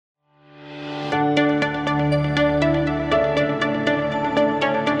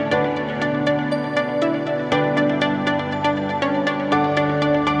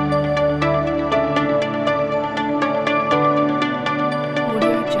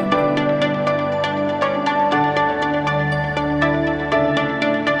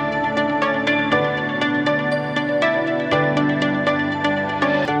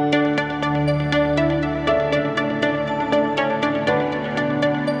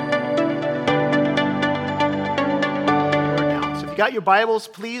got your Bibles,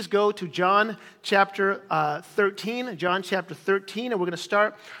 please go to John chapter 13. John chapter 13, and we're going to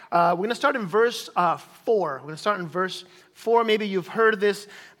start in verse 4. We're going to start in verse 4. Maybe you've heard this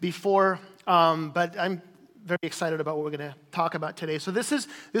before, but I'm very excited about what we're going to talk about today. So this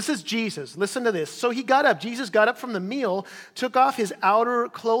is Jesus. Listen to this. So Jesus got up from the meal, took off his outer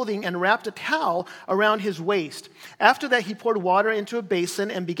clothing, and wrapped a towel around his waist. After that, he poured water into a basin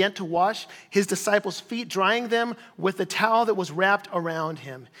and began to wash his disciples' feet, drying them with the towel that was wrapped around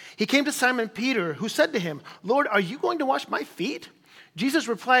him. He came to Simon Peter, who said to him, "Lord, are you going to wash my feet?" Jesus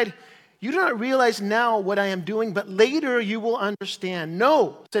replied, "You do not realize now what I am doing, but later you will understand."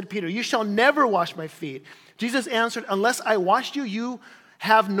 "No," said Peter, "you shall never wash my feet." Jesus answered, "Unless I washed you, you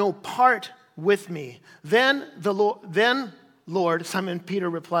have no part with me." Then, Lord, Simon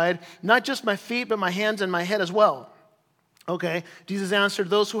Peter replied, "Not just my feet, but my hands and my head as well." Okay, Jesus answered,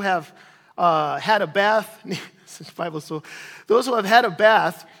 "Those who have had a bath," those who have had a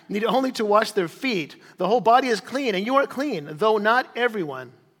bath need only to wash their feet. The whole body is clean, and you are clean, though not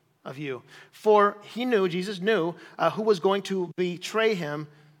everyone of you. For Jesus knew who was going to betray him,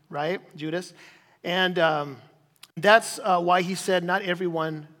 right? Judas. And that's why he said not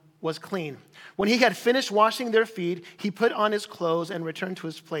everyone was clean. When he had finished washing their feet, he put on his clothes and returned to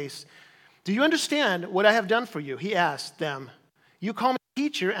his place. "Do you understand what I have done for you?" he asked them. "You call me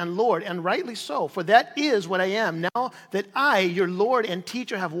teacher and Lord, and rightly so, for that is what I am. Now that I, your Lord and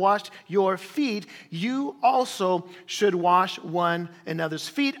teacher, have washed your feet, you also should wash one another's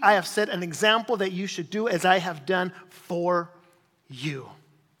feet. I have set an example that you should do as I have done for you."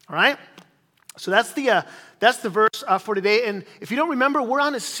 All right? So that's the verse for today. And if you don't remember, we're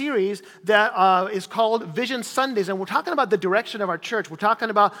on a series that is called Vision Sundays. And we're talking about the direction of our church. We're talking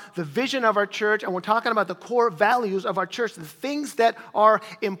about the vision of our church. And we're talking about the core values of our church. The things that are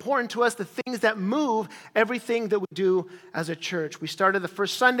important to us. The things that move everything that we do as a church. We started the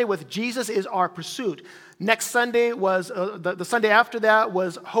first Sunday with Jesus is our pursuit. Next Sunday was, the Sunday after that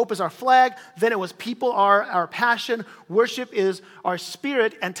was hope is our flag. Then it was people are our passion. Worship is our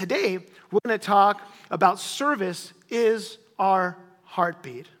spirit. And today we're going to talk about service is our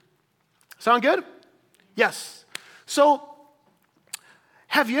heartbeat. Sound good? Yes. So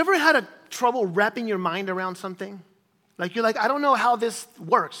have you ever had trouble wrapping your mind around something? Like you're like, I don't know how this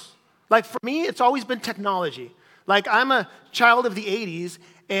works. Like for me, it's always been technology. Like I'm a child of the 80s,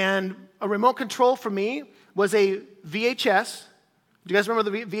 and a remote control for me was a VHS. Do you guys remember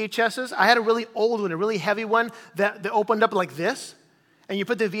the VHSs? I had a really old one, a really heavy one that opened up like this. And you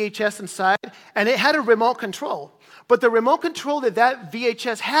put the VHS inside, and it had a remote control. But the remote control that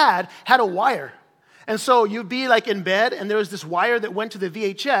VHS had a wire. And so you'd be like in bed, and there was this wire that went to the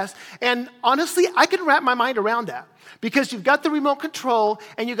VHS. And honestly, I could wrap my mind around that. Because you've got the remote control,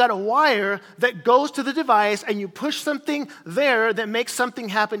 and you got a wire that goes to the device, and you push something there that makes something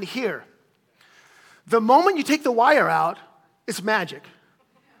happen here. The moment you take the wire out, it's magic.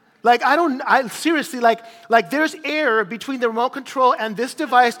 Like, seriously, like there's air between the remote control and this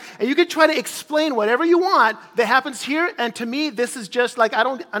device, and you can try to explain whatever you want that happens here, and to me, this is just like,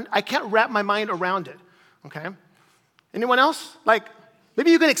 I can't wrap my mind around it, okay? Anyone else? Like, maybe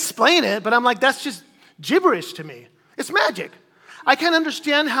you can explain it, but I'm like, that's just gibberish to me. It's magic. I can't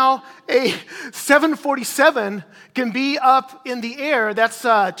understand how a 747 can be up in the air, that's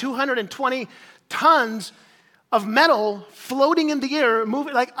 220 tons of metal floating in the air,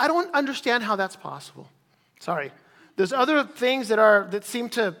 moving. Like, I don't understand how that's possible. Sorry. There's other things that seem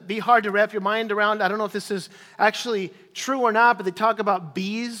to be hard to wrap your mind around. I don't know if this is actually true or not, but they talk about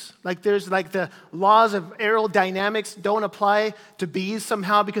bees. Like there's like the laws of aerodynamics don't apply to bees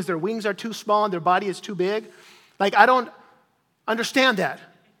somehow because their wings are too small and their body is too big. Like I don't understand that.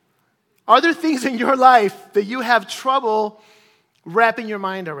 Are there things in your life that you have trouble wrapping your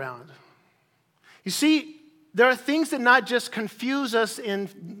mind around? You see, there are things that not just confuse us in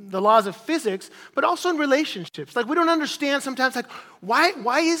the laws of physics, but also in relationships. Like we don't understand sometimes, like,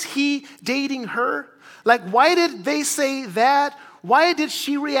 why is he dating her? Like, why did they say that? Why did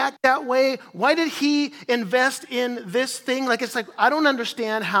she react that way? Why did he invest in this thing? Like, it's like, I don't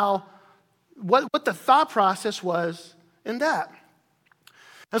understand what the thought process was in that.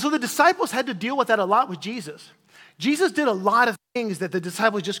 And so the disciples had to deal with that a lot with Jesus. Jesus did a lot of things that the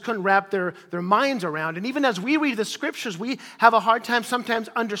disciples just couldn't wrap their minds around. And even as we read the scriptures, we have a hard time sometimes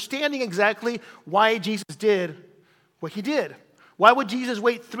understanding exactly why Jesus did what he did. Why would Jesus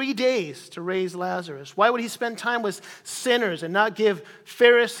wait 3 days to raise Lazarus? Why would he spend time with sinners and not give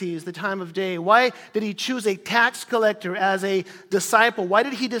Pharisees the time of day? Why did he choose a tax collector as a disciple? Why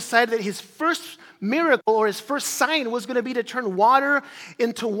did he decide that his first miracle or his first sign was going to be to turn water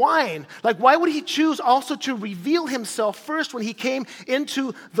into wine? Like, why would he choose also to reveal himself first when he came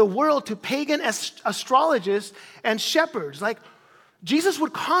into the world to pagan astrologists and shepherds? Like, Jesus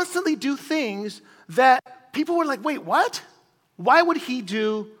would constantly do things that people were like, wait, what? Why would he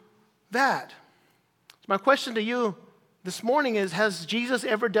do that? So my question to you this morning is, has Jesus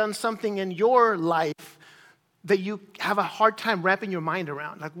ever done something in your life that you have a hard time wrapping your mind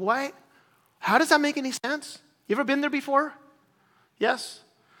around? Like, why? How does that make any sense? You ever been there before? Yes?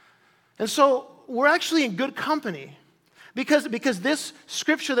 And so we're actually in good company because this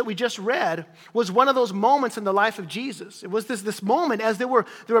scripture that we just read was one of those moments in the life of Jesus. It was this moment as they were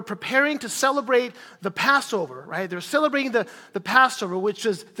preparing to celebrate the Passover, right? They were celebrating the Passover, which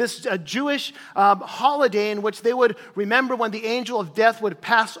is this Jewish holiday in which they would remember when the angel of death would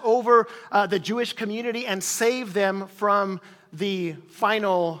pass over the Jewish community and save them from the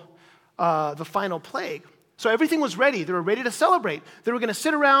final plague. So everything was ready. They were ready to celebrate. They were going to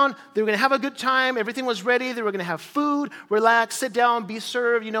sit around. They were going to have a good time. Everything was ready. They were going to have food, relax, sit down, be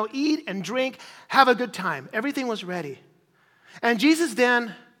served, eat and drink, have a good time. Everything was ready. And Jesus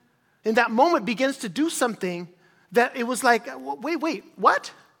then, in that moment, begins to do something that it was like, wait,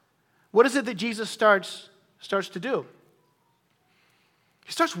 what? What is it that Jesus starts to do?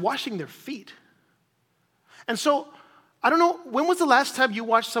 He starts washing their feet. And so, I don't know, when was the last time you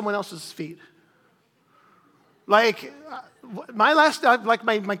washed someone else's feet? Like,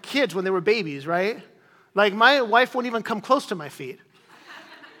 my kids when they were babies, right? Like, my wife wouldn't even come close to my feet,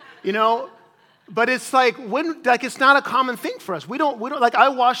 But it's like, it's not a common thing for us. We don't, like, I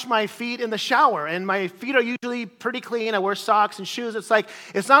wash my feet in the shower, and my feet are usually pretty clean. I wear socks and shoes. It's like,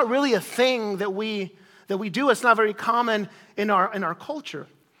 it's not really a thing that we do. It's not very common in our culture.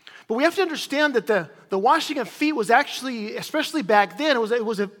 But we have to understand that the washing of feet was actually, especially back then, it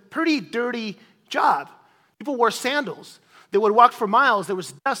was a pretty dirty job. People wore sandals. They would walk for miles. There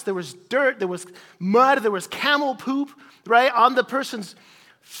was dust, there was dirt, there was mud, there was camel poop, right, on the person's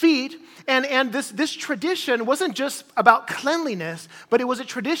feet. And this tradition wasn't just about cleanliness, but it was a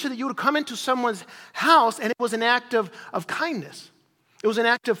tradition that you would come into someone's house and it was an act of kindness. It was an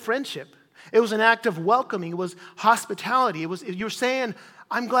act of friendship. It was an act of welcoming. It was hospitality. You're saying,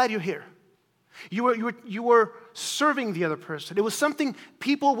 I'm glad you're here. You were serving the other person. It was something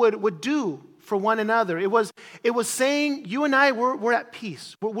people would do for one another. It was saying, you and I, we're at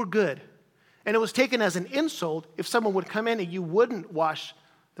peace. We're good. And it was taken as an insult if someone would come in and you wouldn't wash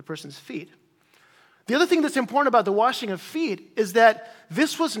the person's feet. The other thing that's important about the washing of feet is that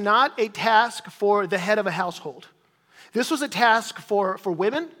this was not a task for the head of a household. This was a task for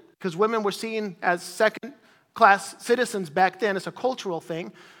women, because women were seen as second-class citizens back then. It's a cultural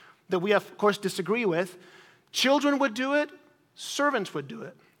thing that we, of course, disagree with. Children would do it. Servants would do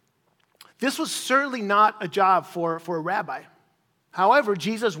it. This was certainly not a job for a rabbi. However,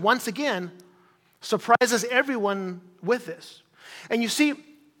 Jesus, once again, surprises everyone with this. And you see,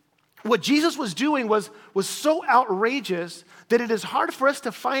 what Jesus was doing was so outrageous that it is hard for us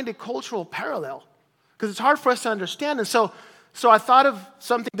to find a cultural parallel, because it's hard for us to understand. And so I thought of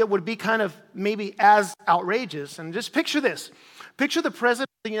something that would be kind of maybe as outrageous. And just picture this. Picture the President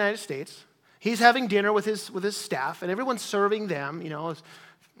of the United States. He's having dinner with his staff, and everyone's serving them,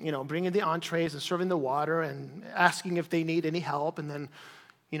 bringing the entrees and serving the water and asking if they need any help. And then,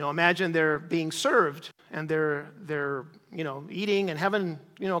 imagine they're being served and they're eating and having,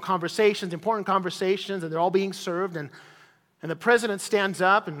 conversations, important conversations, and they're all being served. And the president stands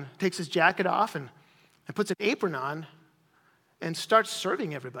up and takes his jacket off and puts an apron on and starts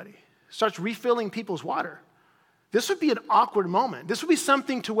serving everybody, starts refilling people's water. This would be an awkward moment. This would be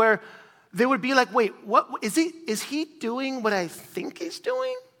something to where they would be like, wait, what is he doing what I think he's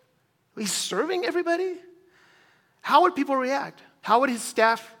doing? He's serving everybody? How would people react? How would his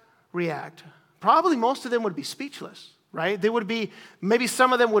staff react? Probably most of them would be speechless, right? They would be, maybe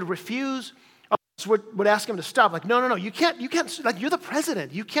some of them would refuse, others would ask him to stop. Like, no, you can't, like, you're the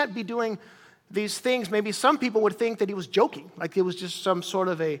president. You can't be doing these things. Maybe some people would think that he was joking, like it was just some sort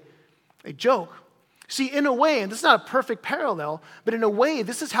of a joke. See, in a way, and this is not a perfect parallel, but in a way,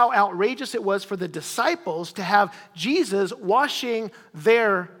 this is how outrageous it was for the disciples to have Jesus washing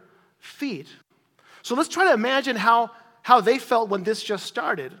their feet. So let's try to imagine how they felt when this just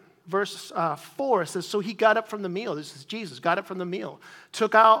started. Verse 4 says, so he got up from the meal. This is Jesus, got up from the meal,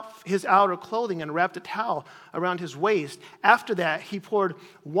 took out his outer clothing and wrapped a towel around his waist. After that, he poured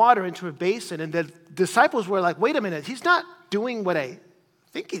water into a basin, and the disciples were like, wait a minute, he's not doing what I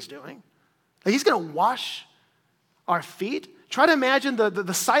think he's doing. Like, he's going to wash our feet? Try to imagine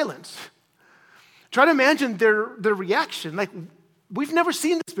the silence. Try to imagine their reaction. Like, we've never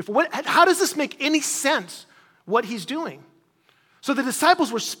seen this before. How does this make any sense, what he's doing? So the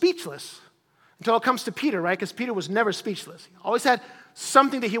disciples were speechless until it comes to Peter, right? Because Peter was never speechless. He always had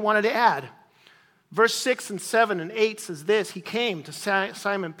something that he wanted to add. Verse 6 and 7 and 8 says this, he came to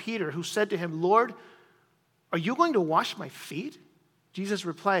Simon Peter, who said to him, Lord, are you going to wash my feet? Jesus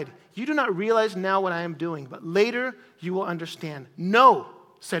replied, you do not realize now what I am doing, but later you will understand. No,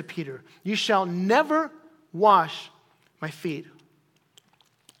 said Peter, you shall never wash my feet.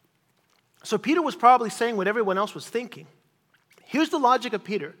 So Peter was probably saying what everyone else was thinking. Here's the logic of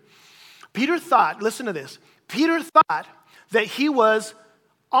Peter. Peter thought, listen to this, Peter thought that he was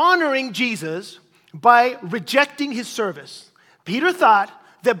honoring Jesus by rejecting his service. Peter thought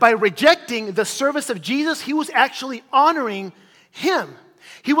that by rejecting the service of Jesus, he was actually honoring him.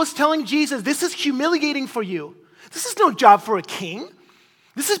 He was telling Jesus, this is humiliating for you. This is no job for a king.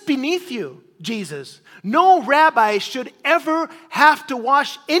 This is beneath you, Jesus. No rabbi should ever have to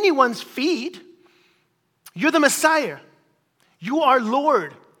wash anyone's feet. You're the Messiah. You are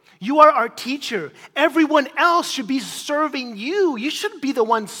Lord. You are our teacher. Everyone else should be serving you. You shouldn't be the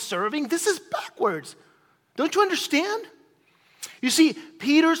one serving. This is backwards. Don't you understand? You see,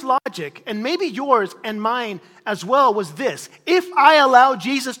 Peter's logic, and maybe yours and mine as well, was this. If I allow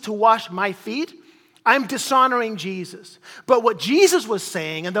Jesus to wash my feet, I'm dishonoring Jesus. But what Jesus was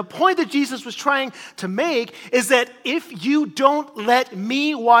saying, and the point that Jesus was trying to make, is that if you don't let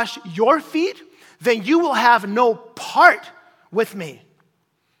me wash your feet, then you will have no part with me.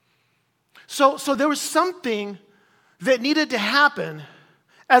 So there was something that needed to happen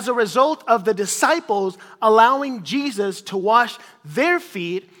as a result of the disciples allowing Jesus to wash their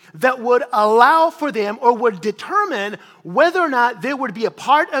feet that would allow for them or would determine whether or not they would be a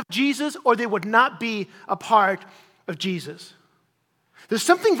part of Jesus or they would not be a part of Jesus. There's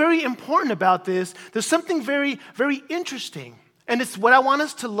something very important about this. There's something very, very interesting. And it's what I want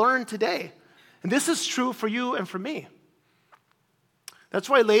us to learn today. And this is true for you and for me. That's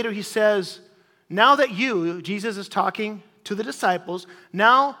why later he says, now that you, Jesus is talking to the disciples,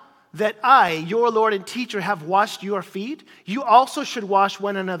 now that I, your Lord and teacher, have washed your feet, you also should wash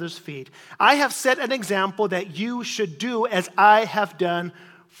one another's feet. I have set an example that you should do as I have done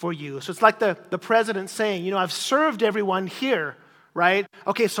for you. So it's like the president saying, I've served everyone here, right?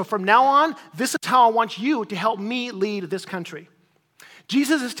 Okay, so from now on, this is how I want you to help me lead this country.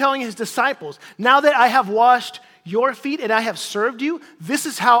 Jesus is telling his disciples, now that I have washed your feet and I have served you, this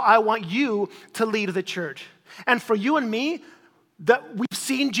is how I want you to lead the church. And for you and me, that we've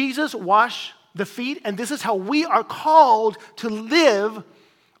seen Jesus wash the feet, and this is how we are called to live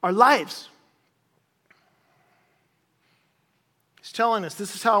our lives. He's telling us,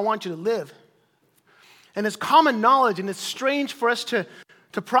 this is how I want you to live. And it's common knowledge, and it's strange for us to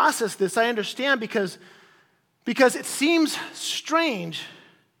process this, I understand, because it seems strange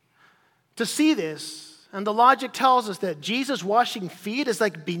to see this. And the logic tells us that Jesus washing feet is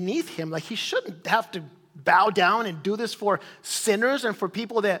like beneath him. Like he shouldn't have to bow down and do this for sinners and for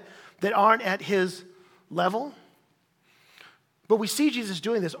people that aren't at his level. But we see Jesus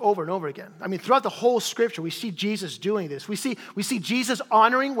doing this over and over again. I mean, throughout the whole scripture, we see Jesus doing this. We see Jesus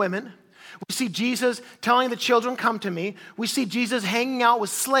honoring women. We see Jesus telling the children, come to me. We see Jesus hanging out with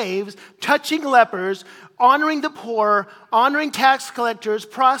slaves, touching lepers, honoring the poor, honoring tax collectors,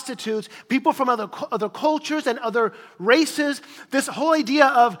 prostitutes, people from other cultures and other races. This whole idea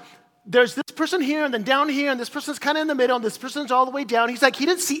of there's this person here and then down here and this person's kind of in the middle and this person's all the way down. He's like, he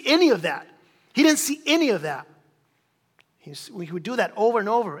didn't see any of that. He didn't see any of that. We would do that over and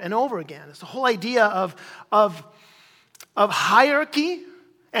over and over again. It's the whole idea of hierarchy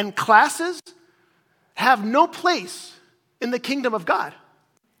and classes have no place in the kingdom of God.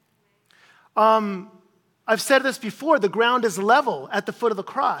 I've said this before, the ground is level at the foot of the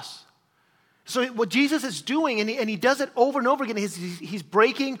cross. So what Jesus is doing, and he does it over and over again, he's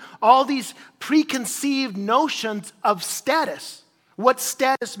breaking all these preconceived notions of status, what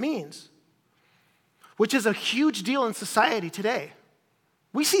status means, which is a huge deal in society today.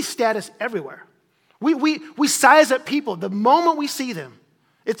 We see status everywhere. We size up people the moment we see them.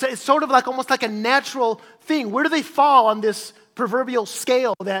 It's sort of like almost like a natural thing. Where do they fall on this proverbial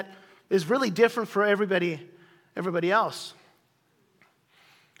scale that is really different for everybody else?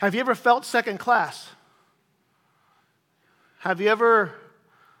 Have you ever felt second class? Have you ever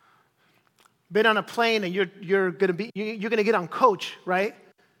been on a plane and you're going to get on coach, right?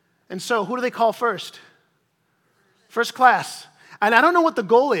 And so who do they call first? First class. And I don't know what the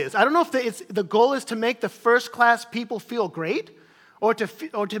goal is. I don't know if the goal is to make the first class people feel great or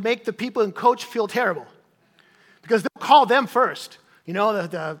to make the people in coach feel terrible. Because they'll call them first. You know,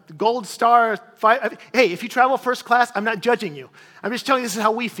 the gold star. Hey, if you travel first class, I'm not judging you. I'm just telling you this is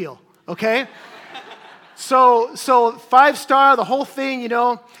how we feel, okay? So 5-star, the whole thing, you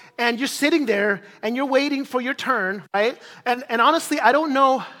know, and you're sitting there and you're waiting for your turn, right? And honestly, I don't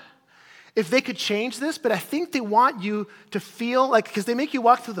know if they could change this, but I think they want you to feel like, because they make you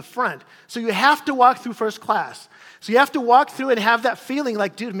walk through the front. So you have to walk through first class. So you have to walk through and have that feeling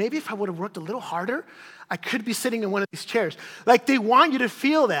like, dude, maybe if I would have worked a little harder, I could be sitting in one of these chairs. Like they want you to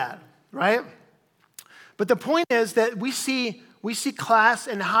feel that, right? But the point is that we see class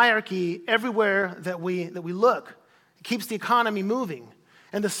and hierarchy everywhere that we look. It keeps the economy moving.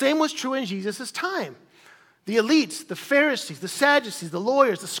 And the same was true in Jesus' time. The elites, the Pharisees, the Sadducees, the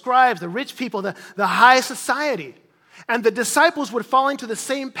lawyers, the scribes, the rich people, the high society. And the disciples would fall into the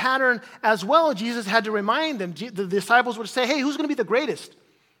same pattern as well. Jesus had to remind them. The disciples would say, hey, who's going to be the greatest?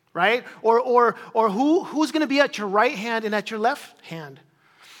 Right? Or who's going to be at your right hand and at your left hand?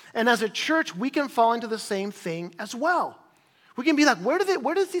 And as a church, we can fall into the same thing as well. We can be like, where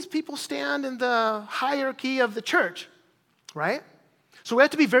do these people stand in the hierarchy of the church? Right? So we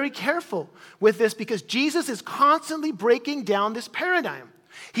have to be very careful with this because Jesus is constantly breaking down this paradigm.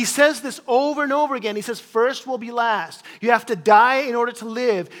 He says this over and over again. He says, first will be last. You have to die in order to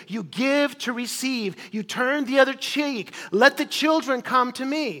live. You give to receive. You turn the other cheek. Let the children come to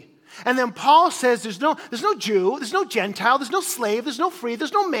me. And then Paul says there's no Jew, there's no Gentile, there's no slave, there's no free,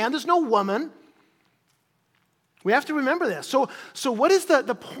 there's no man, there's no woman. We have to remember this. So what is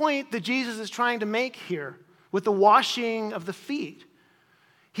the point that Jesus is trying to make here with the washing of the feet?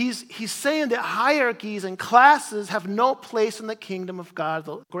 He's saying that hierarchies and classes have no place in the kingdom of God.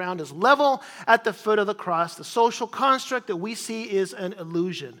 The ground is level at the foot of the cross. The social construct that we see is an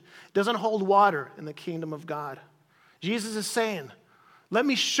illusion. It doesn't hold water in the kingdom of God. Jesus is saying, let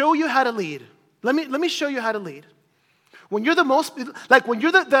me show you how to lead. Let me show you how to lead. When you're the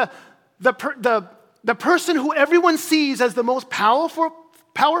person who everyone sees as the most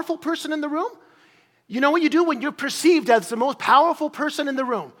powerful person in the room, you know what you do when you're perceived as the most powerful person in the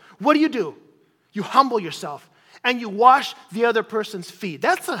room? What do? You humble yourself and you wash the other person's feet.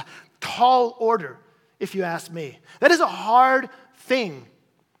 That's a tall order, if you ask me. That is a hard thing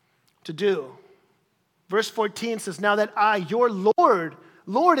to do. Verse 14 says, now that I, your Lord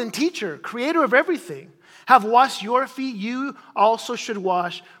and teacher, creator of everything, have washed your feet, you also should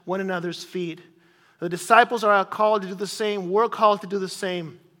wash one another's feet. The disciples are called to do the same. We're called to do the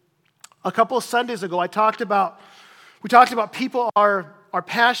same. A couple of Sundays ago, we talked about people are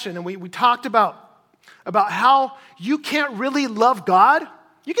passion, and we talked about how you can't really love God.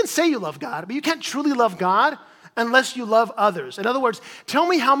 You can say you love God, but you can't truly love God unless you love others. In other words, tell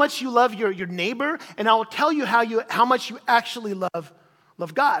me how much you love your neighbor, and I will tell you how much you actually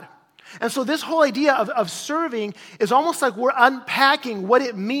love God. And so this whole idea of serving is almost like we're unpacking what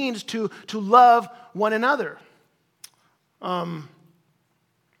it means to love one another.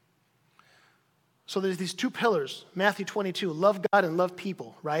 So there's these two pillars, Matthew 22, love God and love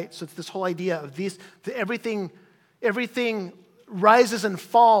people, right? So it's this whole idea of everything rises and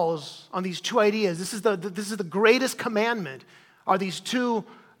falls on these two ideas. This is the greatest commandment, are these two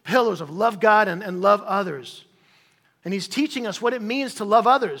pillars of love God and love others. And he's teaching us what it means to love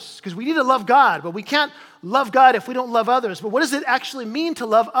others, because we need to love God, but we can't love God if we don't love others. But what does it actually mean to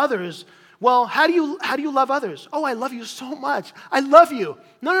love others? Well, how do you love others? Oh, I love you so much. I love you.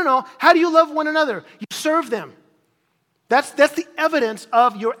 No. How do you love one another? You serve them. That's the evidence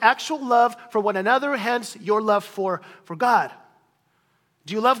of your actual love for one another, hence your love for God.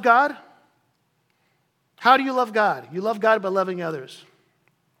 Do you love God? How do you love God? You love God by loving others.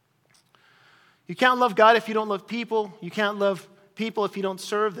 You can't love God if you don't love people. You can't love people if you don't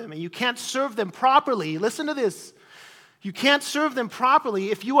serve them. And you can't serve them properly. Listen to this. You can't serve them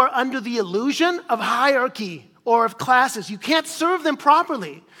properly if you are under the illusion of hierarchy or of classes. You can't serve them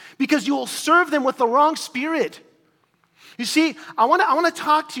properly because you will serve them with the wrong spirit. You see, I want to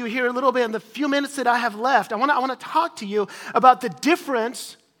talk to you here a little bit in the few minutes that I have left. I want to talk to you about the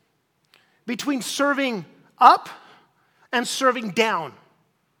difference between serving up and serving down.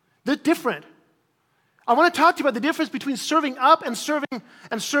 They're different. I want to talk to you about the difference between serving up and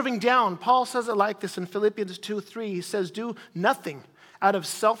serving down. Paul says it like this in Philippians 2:3. He says, do nothing out of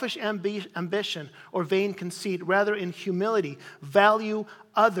selfish ambition or vain conceit. Rather, in humility, value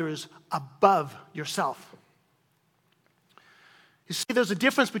others above yourself. You see, there's a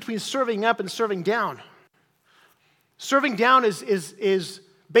difference between serving up and serving down. Serving down is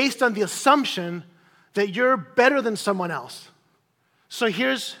based on the assumption that you're better than someone else. So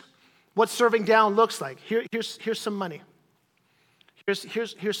here's what serving down looks like. Here's some money.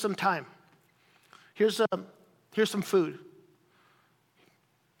 Here's some time. Here's some food.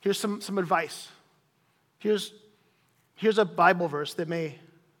 Here's some advice. Here's a Bible verse that may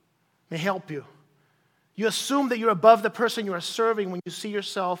help you. You assume that you're above the person you are serving when you see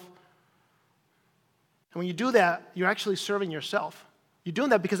yourself. And when you do that, you're actually serving yourself. You're doing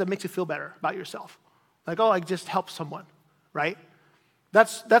that because it makes you feel better about yourself. Like, oh, I just helped someone, right?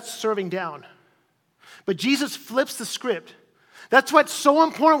 That's serving down. But Jesus flips the script. That's what's so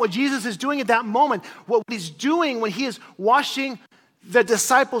important, what Jesus is doing at that moment. What he's doing when he is washing the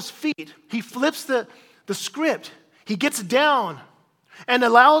disciples' feet. He flips the script. He gets down and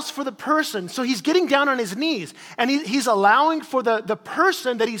allows for the person. So he's getting down on his knees. And he's allowing for the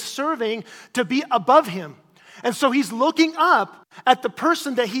person that he's serving to be above him. And so he's looking up at the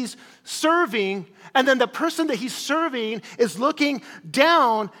person that he's serving, and then the person that he's serving is looking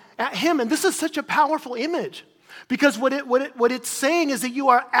down at him. And this is such a powerful image, because what it's saying is that you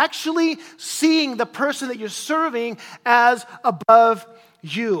are actually seeing the person that you're serving as above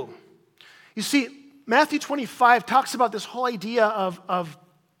you. You see, Matthew 25 talks about this whole idea of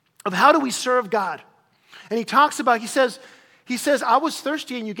how do we serve God. And he says, I was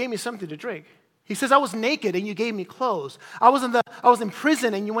thirsty and you gave me something to drink. He says, I was naked and you gave me clothes. I was in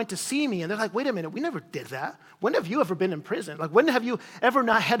prison and you went to see me. And they're like, wait a minute, we never did that. When have you ever been in prison? Like, when have you ever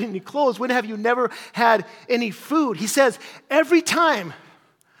not had any clothes? When have you never had any food? He says, every time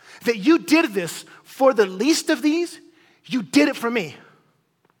that you did this for the least of these, you did it for me.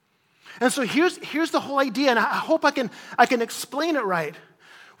 And so here's the whole idea, and I hope I can explain it right.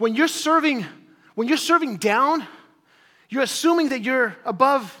 When you're serving down, you're assuming that you're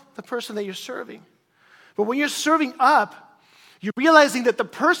above the person that you're serving. But when you're serving up, you're realizing that the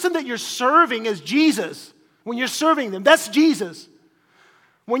person that you're serving is Jesus. When you're serving them, that's Jesus.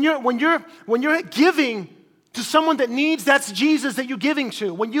 When you're giving to someone that needs, that's Jesus that you're giving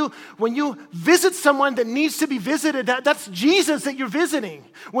to. When you visit someone that needs to be visited, that's Jesus that you're visiting.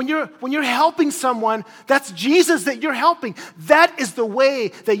 When you're helping someone, that's Jesus that you're helping. That is the way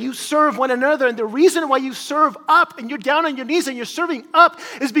that you serve one another. And the reason why you serve up and you're down on your knees and you're serving up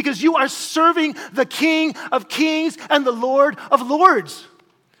is because you are serving the King of Kings and the Lord of Lords.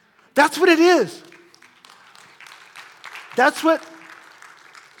 That's what it is. That's what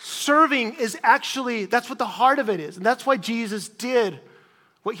serving is actually, that's what the heart of it is. And that's why Jesus did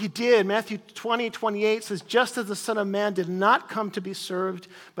what he did. Matthew 20:28 says, just as the Son of Man did not come to be served,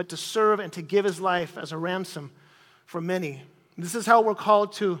 but to serve and to give his life as a ransom for many. This is how we're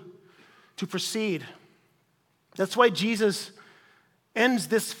called to proceed. That's why Jesus ends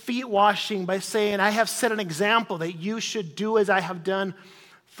this feet washing by saying, I have set an example that you should do as I have done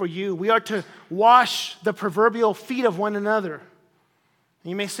for you. We are to wash the proverbial feet of one another. And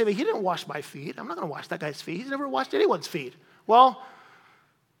you may say, but he didn't wash my feet. I'm not going to wash that guy's feet. He's never washed anyone's feet. Well,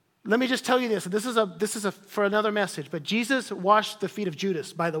 let me just tell you this. This is for another message. But Jesus washed the feet of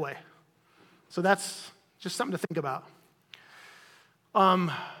Judas, by the way. So that's just something to think about.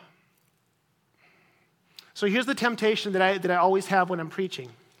 So here's the temptation that I always have when I'm preaching,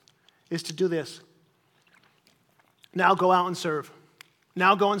 is to do this. Now go out and serve.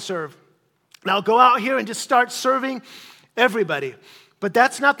 Now go and serve. Now go out here and just start serving everybody. But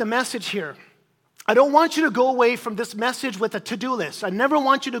that's not the message here. I don't want you to go away from this message with a to-do list. I never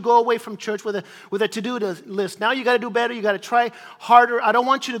want you to go away from church with a to-do list. Now you got to do better. You got to try harder. I don't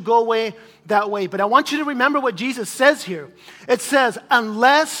want you to go away that way. But I want you to remember what Jesus says here. It says,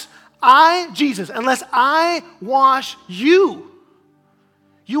 unless I wash you,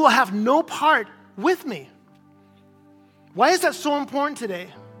 you will have no part with me. Why is that so important today?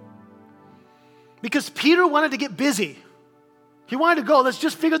 Because Peter wanted to get busy. He wanted to go, let's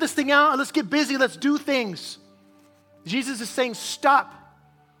just figure this thing out, let's get busy, let's do things. Jesus is saying, stop.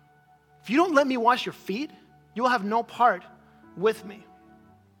 If you don't let me wash your feet, you will have no part with me.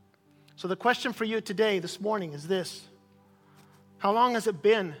 So the question for you today, this morning, is this. How long has it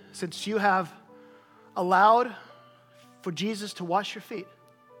been since you have allowed for Jesus to wash your feet?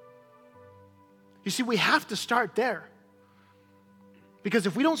 You see, we have to start there. Because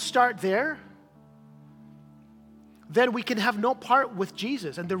if we don't start there, then we can have no part with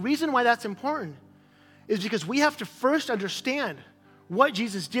Jesus. And the reason why that's important is because we have to first understand what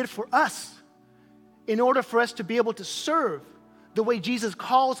Jesus did for us in order for us to be able to serve the way Jesus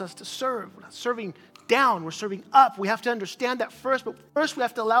calls us to serve. We're not serving down, we're serving up. We have to understand that first, but first we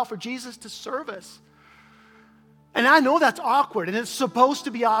have to allow for Jesus to serve us. And I know that's awkward, and it's supposed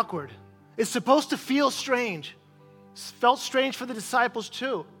to be awkward. It's supposed to feel strange. It felt strange for the disciples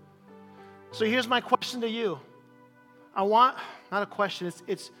too. So here's my question to you. I want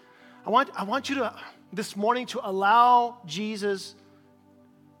you to, this morning, to allow Jesus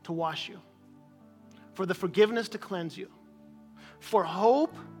to wash you, for the forgiveness to cleanse you, for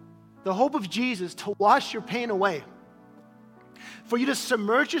hope the hope of Jesus to wash your pain away, for you to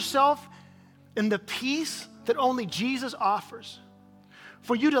submerge yourself in the peace that only Jesus offers,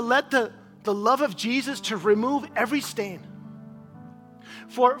 for you to let the love of Jesus to remove every stain,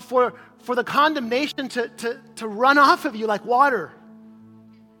 for the condemnation to run off of you like water,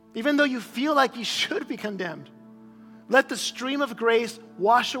 even though you feel like you should be condemned. Let the stream of grace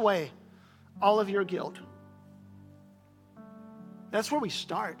wash away all of your guilt. That's where we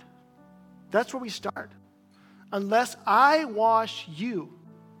start. That's where we start. Unless I wash you,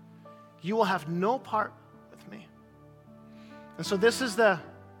 you will have no part with me. And so this is the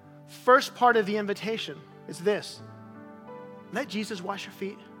first part of the invitation. It's this. Let Jesus wash your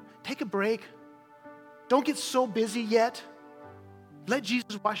feet. Take a break. Don't get so busy yet. Let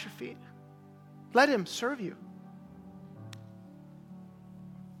Jesus wash your feet. Let him serve you.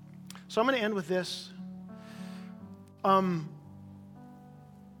 So I'm going to end with this.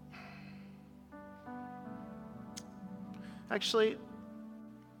 Actually,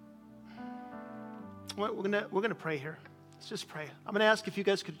 we're gonna pray here. Let's just pray. I'm gonna ask if you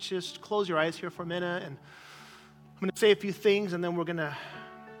guys could just close your eyes here for a minute, and I'm gonna say a few things, and then we're gonna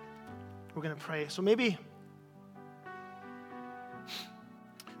pray. So maybe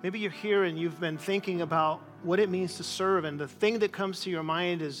you're here and you've been thinking about what it means to serve, and the thing that comes to your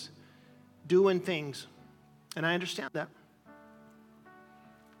mind is doing things, and I understand that.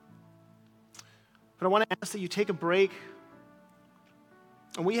 But I want to ask that you take a break.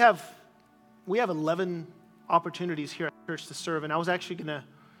 And we have 11 opportunities here at church to serve, and I was actually going to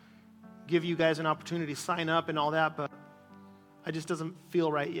give you guys an opportunity to sign up and all that, but it just doesn't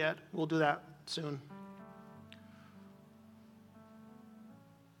feel right yet. We'll do that soon.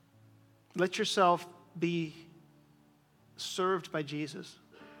 Let yourself be served by Jesus.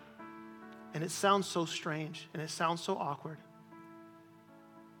 And it sounds so strange, and it sounds so awkward.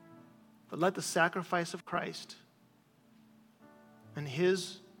 But let the sacrifice of Christ and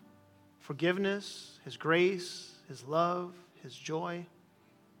his forgiveness, his grace, his love, his joy,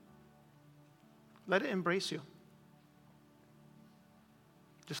 let it embrace you.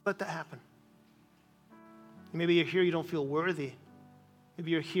 Just let that happen. Maybe you're here, you don't feel worthy.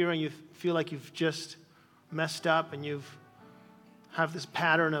 Maybe you're here and you feel like you've just messed up and you've have this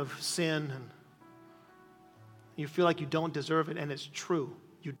pattern of sin and you feel like you don't deserve it, and it's true.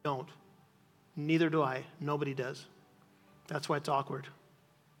 You don't. Neither do I. Nobody does. That's why it's awkward.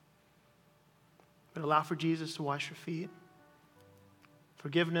 But allow for Jesus to wash your feet.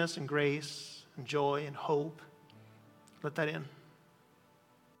 Forgiveness and grace and joy and hope. Let that in.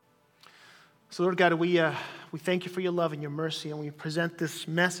 So Lord God, we thank you for your love and your mercy, and we present this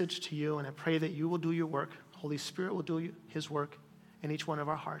message to you, and I pray that you will do your work. Holy Spirit will do his work in each one of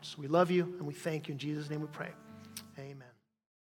our hearts. We love you and we thank you. In Jesus' name we pray. Amen.